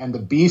beast, and the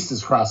beast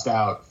is crossed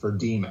out for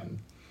demon.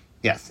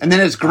 Yes, and then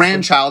it's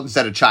grandchild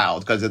instead of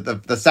child, because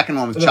the second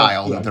one was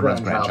child, and the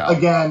rest grandchild.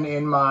 Again,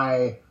 in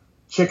my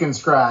chicken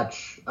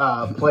scratch,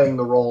 playing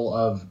the role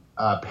of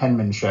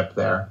penmanship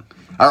there.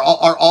 Are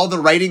all the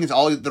writing, is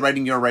all the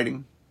writing your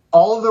writing?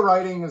 All of the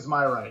writing is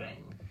my writing.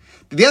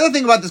 The other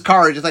thing about this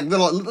card, just like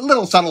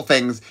little subtle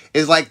things,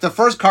 is like the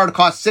first card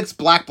cost 6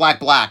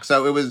 black,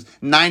 so it was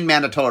 9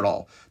 mana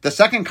total. The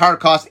second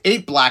card cost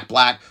 8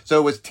 black, so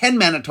it was 10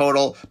 mana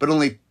total, but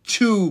only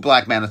 2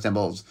 black mana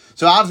symbols.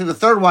 So obviously the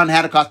third one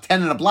had to cost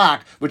 10 and a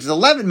black, which is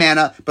 11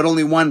 mana, but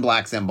only 1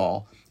 black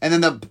symbol. And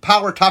then the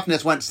power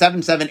toughness went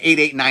 7, 7, 8,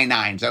 8, 9,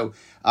 9. So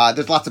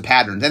there's lots of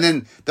patterns. And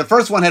then the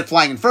first one had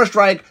flying and first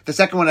strike, the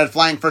second one had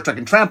flying, first strike,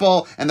 and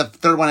trample, and the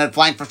third one had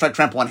flying, first strike,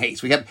 trample, and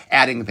haste. We kept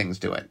adding things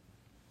to it.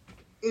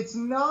 It's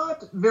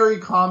not very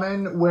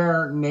common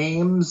where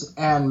names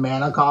and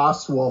mana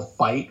costs will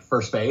fight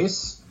for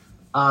space.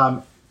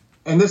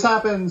 And this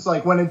happens,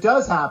 like, when it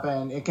does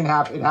happen, it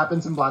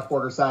happens in black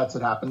border sets,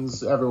 it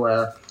happens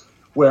everywhere,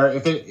 where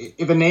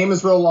if a name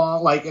is real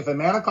long, like, if a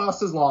mana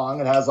cost is long,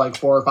 it has, like,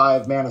 4 or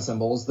 5 mana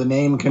symbols, the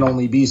name can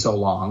only be so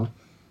long.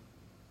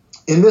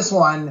 In this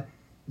one,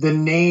 the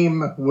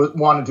name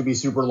wanted to be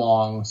super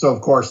long, so,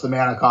 of course, the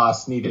mana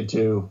cost needed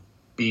to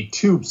be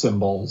 2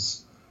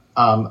 symbols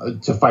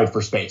to fight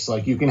for space.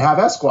 Like, you can have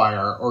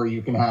Esquire, or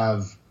you can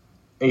have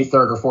a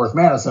 3rd or 4th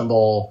mana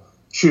symbol,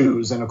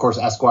 choose, and of course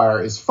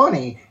Esquire is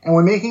funny, and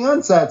when making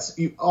unsets,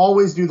 you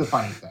always do the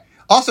funny thing.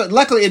 Also,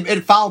 luckily,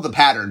 it followed the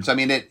patterns. I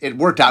mean, it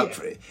worked out.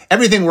 Yeah.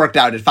 Everything worked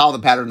out. It followed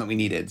the pattern that we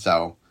needed,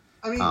 so...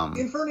 I mean,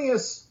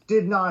 Infernius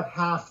did not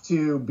have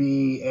to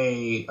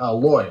be a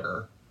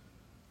lawyer.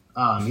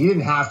 He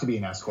didn't have to be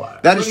an Esquire.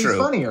 That is true.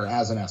 He's funnier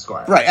as an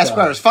Esquire. Right,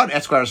 Esquire is fun.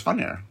 Esquire is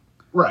funnier.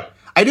 Right.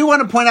 I do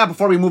want to point out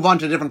before we move on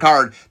to a different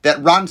card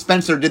that Ron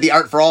Spencer did the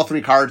art for all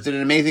 3 cards, did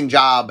an amazing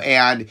job,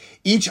 and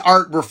each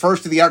art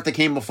refers to the art that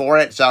came before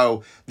it,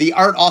 so the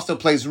art also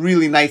plays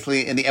really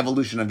nicely in the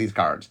evolution of these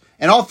cards.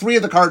 And all 3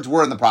 of the cards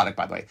were in the product,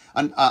 by the way.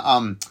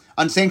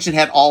 Unsanctioned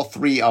had all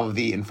 3 of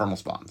the Infernal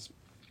Spawns.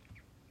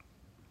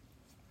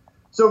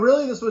 So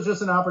really this was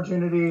just an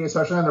opportunity,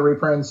 especially on the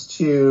reprints,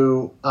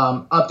 to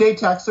update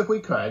text if we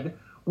could.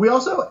 We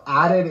also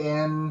added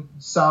in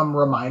some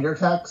reminder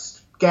text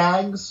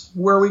gags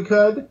where we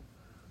could.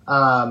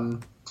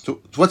 So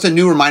what's a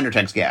new reminder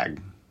text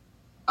gag?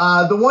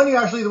 The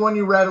one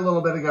you read a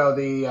little bit ago,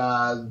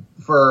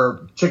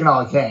 for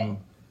Chickenola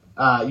King.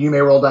 You may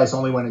roll dice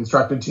only when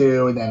instructed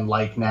to, and then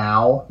like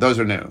now. Those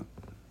are new.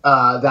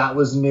 That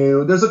was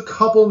new. There's a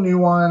couple new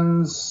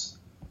ones.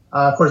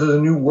 Of course, there's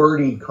a new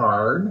wordy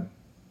card.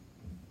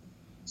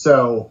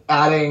 So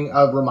adding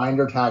a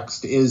reminder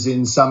text is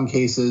in some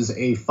cases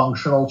a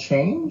functional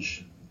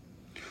change.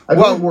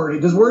 Wordy.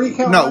 Does wordy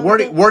count? No,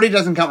 wordy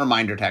doesn't count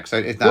reminder text.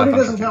 It's not. Wordy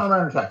doesn't count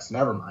reminder text.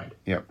 Never mind.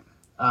 Yep.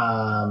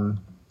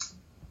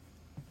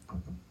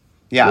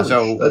 Yeah. Really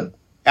so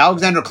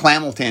Alexander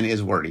Clamilton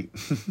is wordy.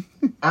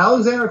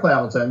 Alexander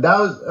Clamilton.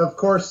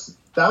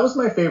 That was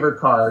my favorite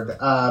card.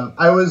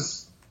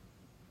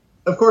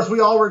 Of course, we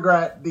all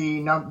regret the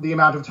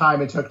amount of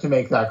time it took to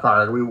make that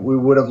card. We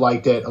would have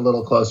liked it a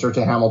little closer to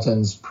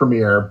Hamilton's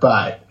premiere,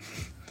 but.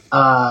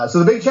 So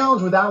the big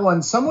challenge with that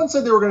one, someone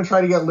said they were going to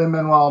try to get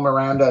Lin-Manuel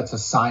Miranda to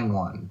sign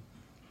one.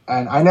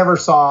 And I never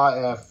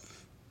saw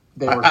if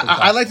they were successful.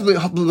 I like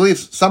to believe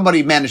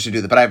somebody managed to do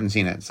that, but I haven't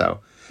seen it.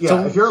 So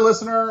if you're a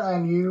listener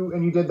and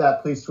you did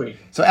that, please tweet.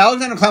 So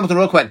Alexander Clamilton,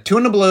 real quick, 2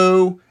 in the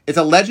blue. It's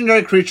a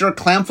legendary creature,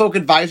 Clamfolk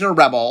Advisor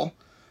Rebel.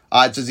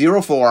 It's a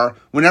 0/4.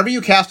 Whenever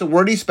you cast a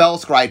wordy spell,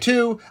 scry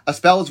 2. A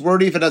spell is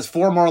wordy if it has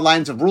 4 more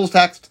lines of rules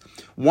text.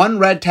 1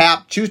 red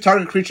tap, choose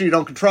target creature you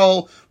don't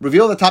control,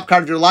 reveal the top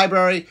card of your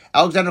library.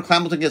 Alexander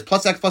Clamilton gets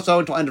 +X/+0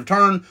 until end of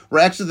turn,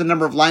 where X is the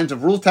number of lines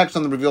of rules text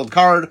on the revealed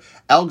card.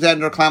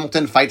 Alexander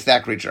Clamilton fights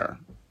that creature.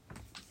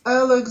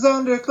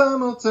 Alexander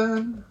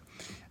Clamilton.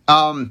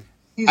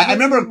 He's I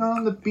remember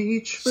on the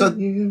beach for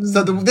you.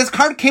 This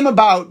card came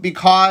about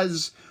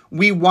because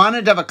we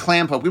wanted to have a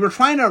clam poke. We were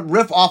trying to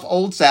riff off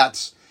old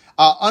sets.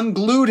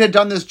 Unglued had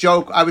done this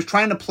joke. I was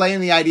trying to play in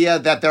the idea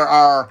that there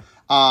are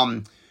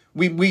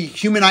we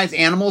humanize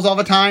animals all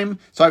the time.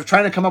 So I was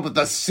trying to come up with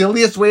the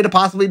silliest way to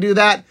possibly do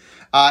that.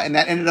 And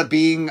that ended up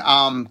being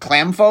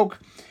clam folk.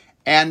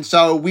 And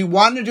so we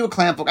wanted to do a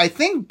clam folk. I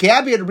think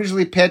Gabby had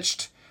originally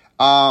pitched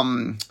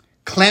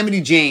Calamity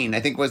Jane, I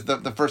think, was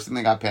the first thing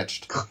that got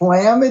pitched.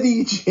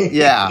 Calamity Jane.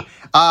 Yeah.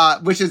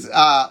 Which is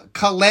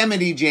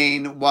Calamity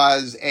Jane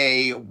was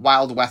a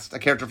Wild West, a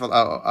character from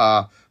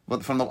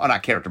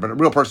not character, but a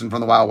real person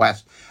from the Wild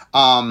West.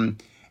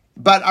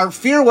 But our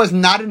fear was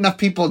not enough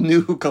people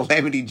knew who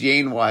Calamity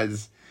Jane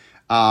was.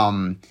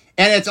 And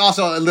it's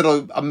also a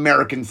little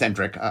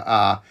American-centric.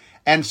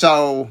 And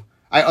so,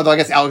 although I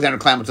guess Alexander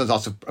Clamilton is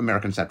also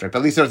American-centric, but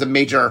at least there was a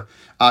major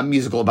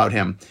musical about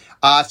him.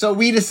 So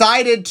we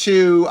decided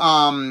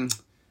to,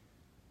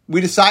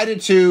 we said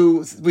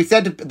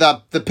to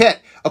the pit,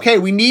 okay,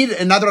 we need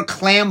another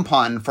clam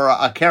pun for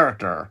a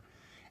character.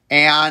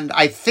 And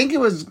I think it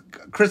was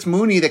Chris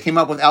Mooney that came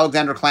up with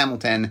Alexander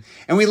Clamilton.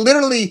 And we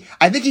literally,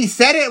 I think he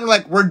said it, and we're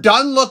like, we're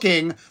done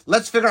looking.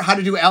 Let's figure out how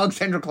to do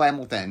Alexander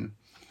Clamilton.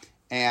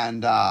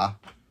 And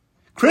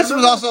Chris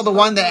was also the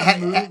one that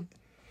had,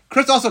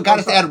 Chris also got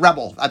us to add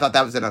Rebel. I thought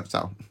that was it,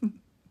 so.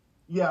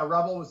 Yeah,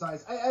 Rebel was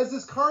nice. As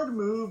this card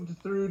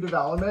moved through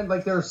development,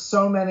 like there's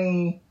so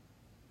many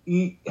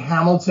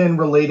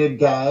Hamilton-related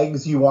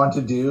gags you want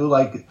to do,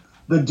 like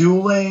the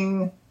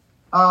dueling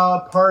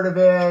part of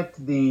it,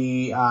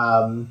 the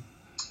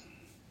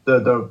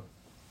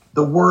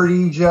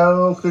wordy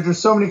joke. There's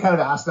just so many kind of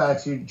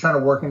aspects you're trying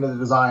to work into the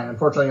design.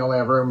 Unfortunately, you only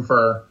have room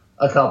for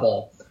a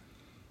couple.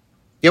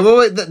 Yeah,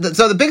 well,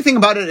 so the big thing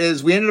about it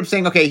is we ended up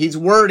saying, okay, he's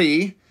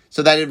wordy,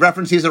 so that it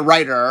references he's a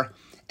writer,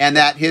 and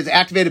that his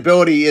activated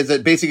ability is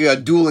basically a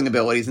dueling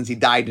ability since he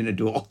died in a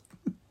duel.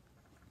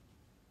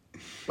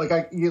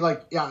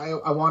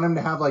 I want him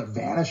to have like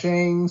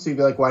vanishing, so you'd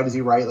be like, why does he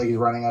write like he's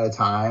running out of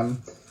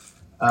time?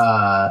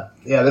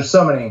 There's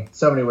so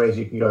many ways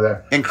you can go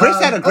there. And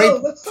Chris had a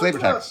great flavor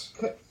text.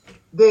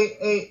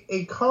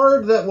 A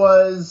card that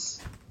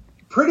was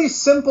pretty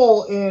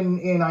simple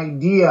in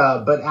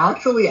idea, but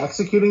actually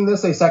executing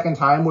this a second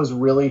time was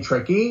really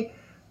tricky.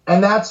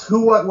 And that's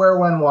Who, What, Where,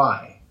 When,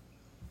 Why.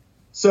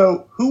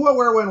 So Who, What,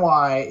 Where, When,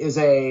 Why is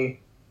a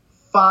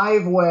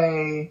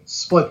 5-way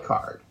split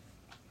card.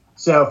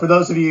 So for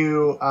those of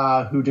you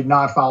who did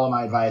not follow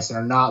my advice and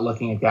are not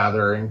looking at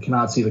Gather and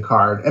cannot see the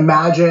card,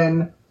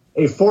 imagine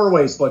a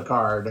 4-way split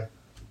card,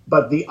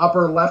 but the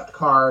upper left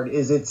card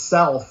is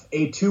itself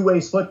a 2-way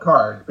split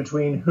card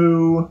between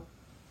who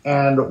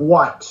and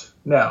what.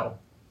 No.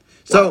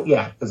 So,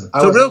 yeah.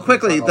 So real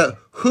quickly, the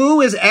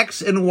who is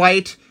X in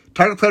white,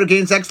 target player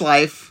gains X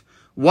life.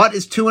 What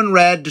is 2 in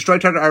red, destroy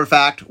target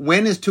artifact.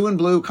 When is 2 in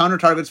blue, counter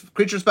target's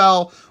creature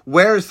spell.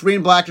 Where is 3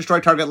 in black,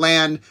 destroy target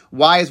land.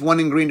 Why is 1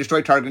 in green,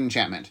 destroy target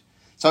enchantment.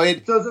 So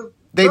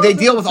they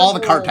deal with all the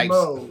card types.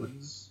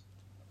 Modes,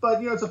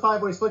 but, it's a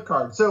 5-way split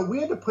card. So we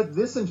had to put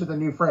this into the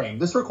new frame.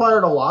 This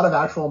required a lot of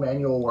actual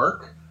manual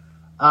work.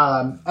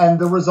 And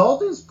the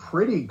result is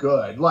pretty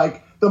good.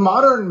 Like, the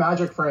modern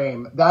Magic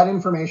frame, that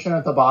information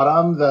at the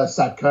bottom, the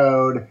set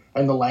code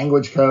and the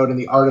language code and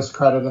the artist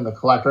credit and the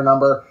collector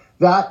number,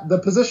 that the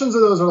positions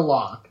of those are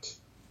locked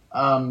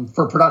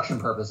for production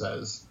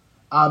purposes.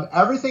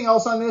 Everything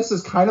else on this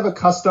is kind of a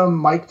custom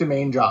Mike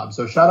Domain job.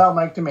 So shout out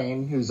Mike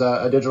Domain, who's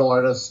a digital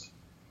artist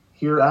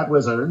here at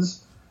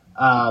Wizards.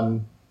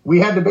 We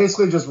had to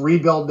basically just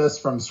rebuild this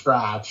from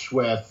scratch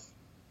with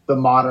the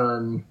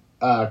modern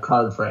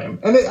card frame.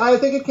 And I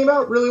think it came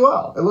out really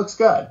well. It looks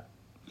good.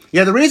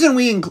 Yeah, the reason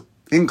we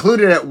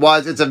included it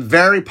was it's a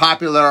very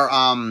popular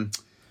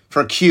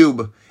for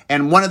Cube.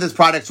 And one of those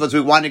products was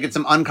we wanted to get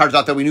some uncards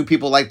out there. We knew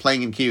people like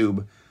playing in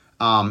Cube.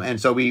 And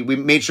so we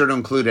made sure to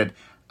include it.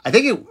 I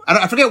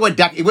forget what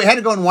deck. It had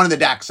to go in one of the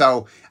decks.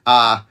 So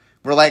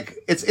we're like,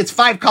 it's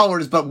 5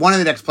 colors, but one of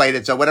the decks played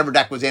it. So whatever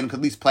deck was in could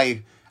at least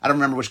play. I don't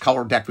remember which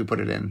color deck we put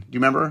it in. Do you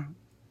remember?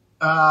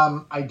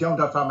 I don't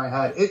off the top of my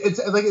head.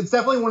 It's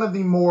definitely one of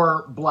the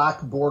more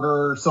black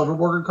border, silver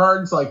border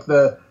cards. Like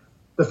the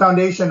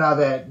foundation of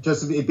it,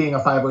 just it being a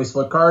 5-way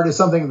split card, is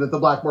something that the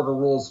black border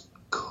rules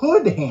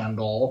could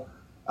handle.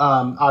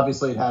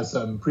 Obviously, it has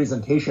some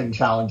presentation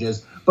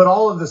challenges, but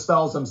all of the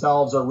spells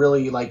themselves are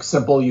really like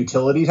simple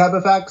utility type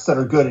effects that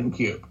are good in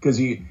Cube because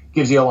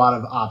gives you a lot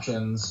of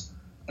options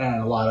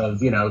and a lot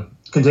of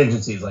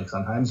contingencies. Like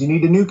sometimes you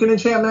need to nuke an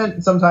enchantment,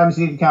 and sometimes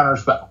you need to counter a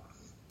spell.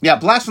 Yeah,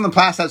 Blast from the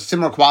Past has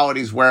similar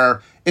qualities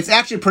where it's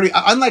actually pretty,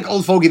 unlike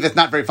Old Fogey that's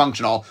not very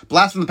functional,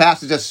 Blast from the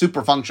Past is just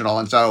super functional,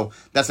 and so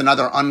that's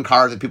another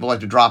uncard that people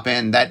like to drop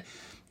in that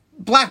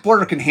Black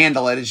Border can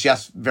handle it. It's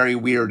just very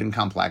weird and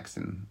complex.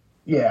 And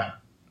yeah.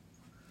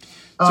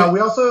 So- We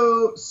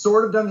also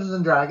Sword of Dungeons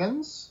and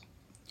Dragons.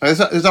 This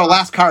is our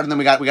last card, and then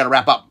we got to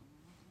wrap up.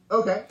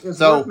 Okay, it's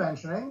So- worth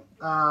mentioning.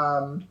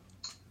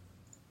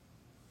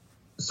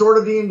 Sword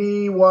of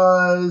D&D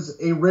was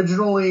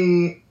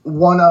originally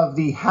one of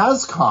the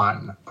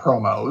HasCon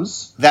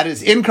promos. That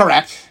is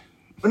incorrect.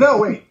 No,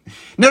 wait.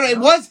 No, it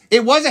was a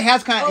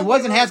HasCon. It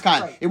wasn't right,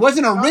 HasCon. right. It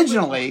wasn't Not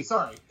originally.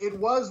 Sorry, it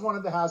was one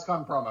of the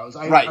HasCon promos.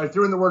 Right. I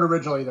threw in the word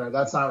originally there.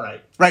 That's not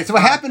right. Right. So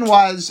what happened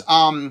was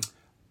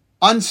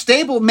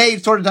Unstable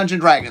made Sword of Dungeons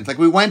and Dragons. Like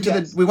we went to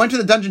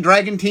the Dungeon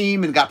Dragon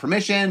team and got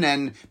permission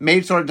and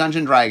made Sword of Dungeons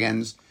and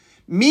Dragons.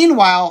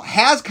 Meanwhile,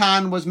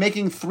 HasCon was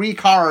making 3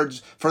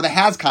 cards for the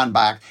HasCon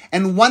box,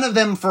 and one of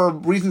them, for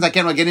reasons I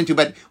can't really get into,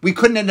 but we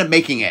couldn't end up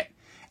making it.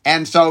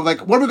 And so,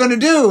 like, what are we going to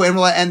do? And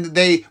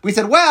we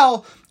said,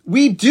 well,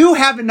 we do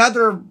have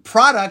another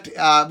product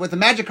with a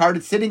Magic card.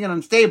 It's sitting in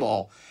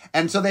Unstable,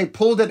 and so they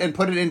pulled it and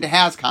put it into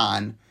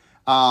HasCon.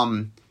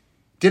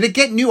 Did it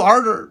get new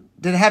art, or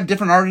did it have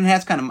different art in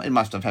HasCon? It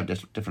must have had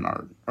different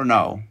art, or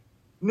no?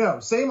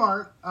 No, same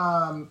art.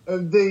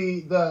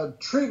 The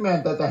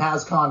treatment that the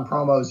HasCon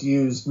promos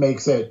used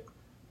makes it,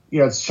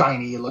 it's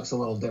shiny. It looks a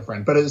little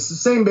different, but it's the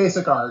same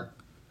basic art.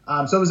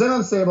 So it was in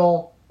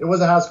Unstable. It was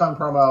a HasCon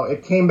promo.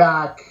 It came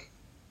back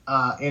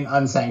in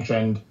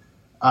Unsanctioned.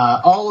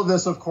 All of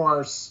this, of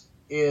course,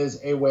 is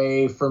a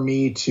way for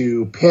me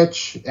to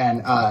pitch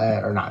and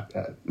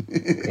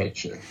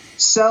pitch,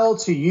 sell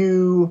to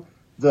you,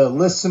 the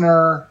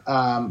listener.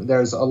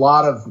 There's a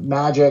lot of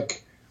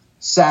Magic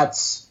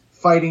sets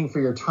fighting for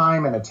your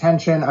time and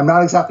attention. I'm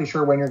not exactly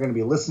sure when you're going to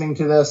be listening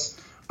to this,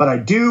 but I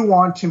do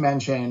want to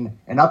mention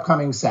an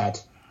upcoming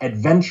set,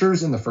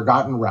 Adventures in the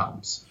Forgotten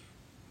Realms,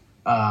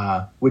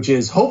 which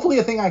is hopefully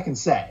a thing I can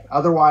say.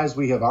 Otherwise,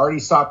 we have already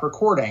stopped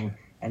recording,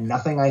 and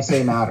nothing I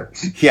say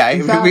matters. Yeah,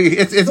 in fact,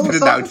 it's been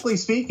philosophically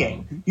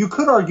speaking, you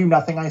could argue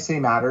nothing I say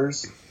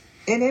matters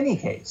in any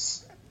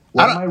case.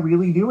 What am I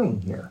really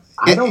doing here?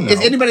 I don't know. Is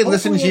anybody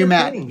listening to you,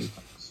 Matt?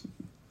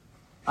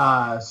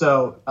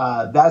 So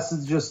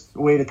that's just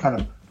a way to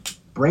kind of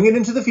bring it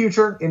into the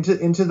future, into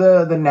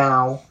the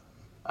now.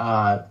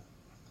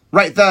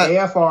 Right. The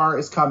AFR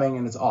is coming,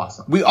 and it's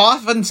awesome. We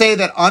often say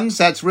that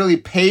unsets really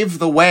pave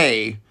the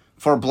way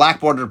for black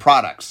bordered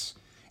products.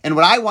 And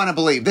what I want to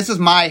believe, this is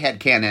my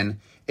headcanon,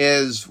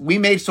 is we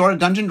made Sword of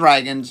Dungeons and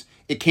Dragons.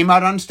 It came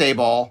out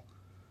Unstable.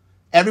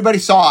 Everybody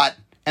saw it,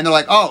 and they're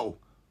like, oh,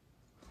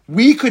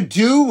 we could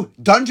do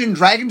Dungeons &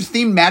 Dragons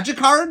themed Magic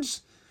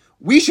cards?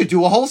 We should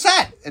do a whole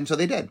set. And so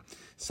they did.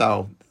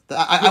 So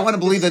I want to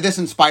believe that this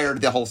inspired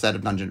the whole set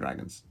of Dungeons &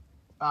 Dragons.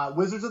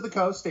 Wizards of the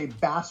Coast, a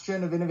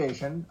bastion of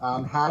innovation,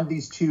 had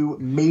these 2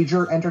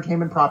 major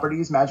entertainment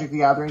properties, Magic the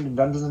Gathering and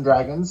Dungeons &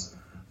 Dragons,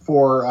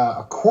 for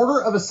a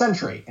quarter of a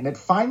century. And it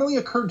finally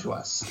occurred to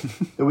us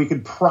that we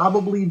could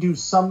probably do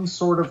some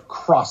sort of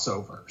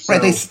crossover. So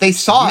right, they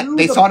saw it.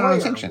 They saw it on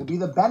Unsanctioned. Will be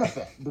the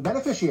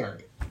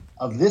beneficiary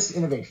of this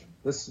innovation.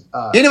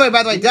 Anyway,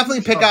 by the way,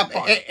 definitely pick up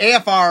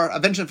AFR,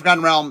 Adventure in the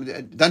Forgotten Realm,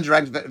 Dungeons &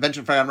 Dragons Adventure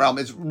in the Forgotten Realm.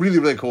 It's really,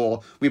 really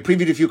cool. We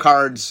previewed a few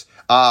cards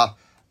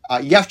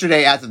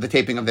yesterday as of the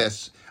taping of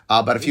this,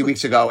 but a few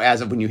weeks ago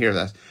as of when you hear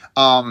this.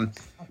 But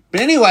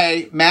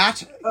anyway,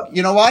 Matt,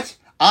 you know what?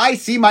 I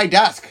see my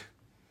desk.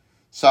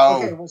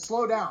 So okay, well,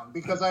 slow down,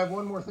 because I have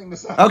one more thing to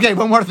say. Okay,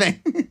 one more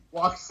thing.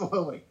 Walk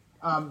slowly.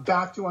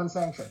 Back to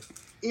Unsanctioned.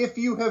 If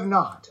you have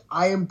not,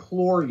 I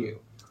implore you,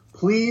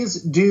 please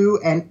do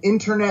an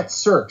internet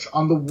search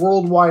on the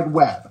World Wide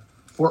Web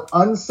for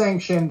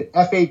Unsanctioned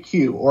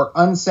FAQ or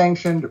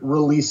Unsanctioned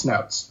Release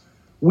Notes.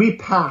 We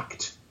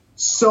packed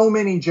so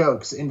many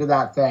jokes into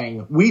that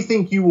thing. We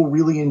think you will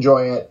really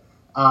enjoy it.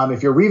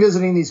 If you're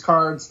revisiting these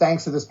cards,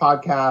 thanks to this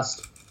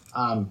podcast,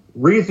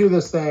 read through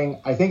this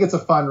thing. I think it's a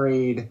fun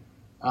read.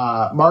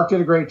 Mark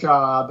did a great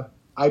job.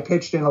 I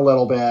pitched in a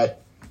little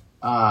bit.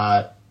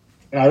 And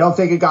I don't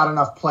think it got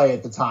enough play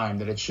at the time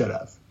that it should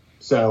have.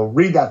 So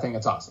read that thing.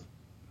 It's awesome.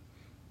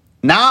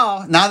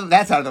 Now that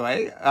that's out of the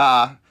way,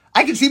 I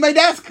can see my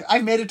desk.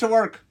 I've made it to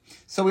work.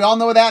 So we all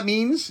know what that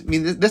means. I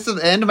mean, this is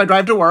the end of my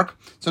drive to work.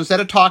 So instead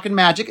of talking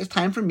magic, it's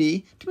time for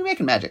me to be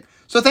making magic.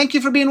 So thank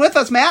you for being with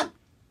us, Matt.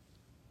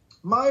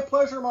 My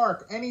pleasure,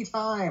 Mark.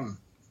 Anytime.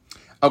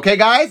 Okay,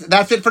 guys,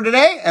 that's it for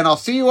today, and I'll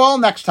see you all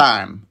next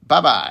time.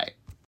 Bye-bye.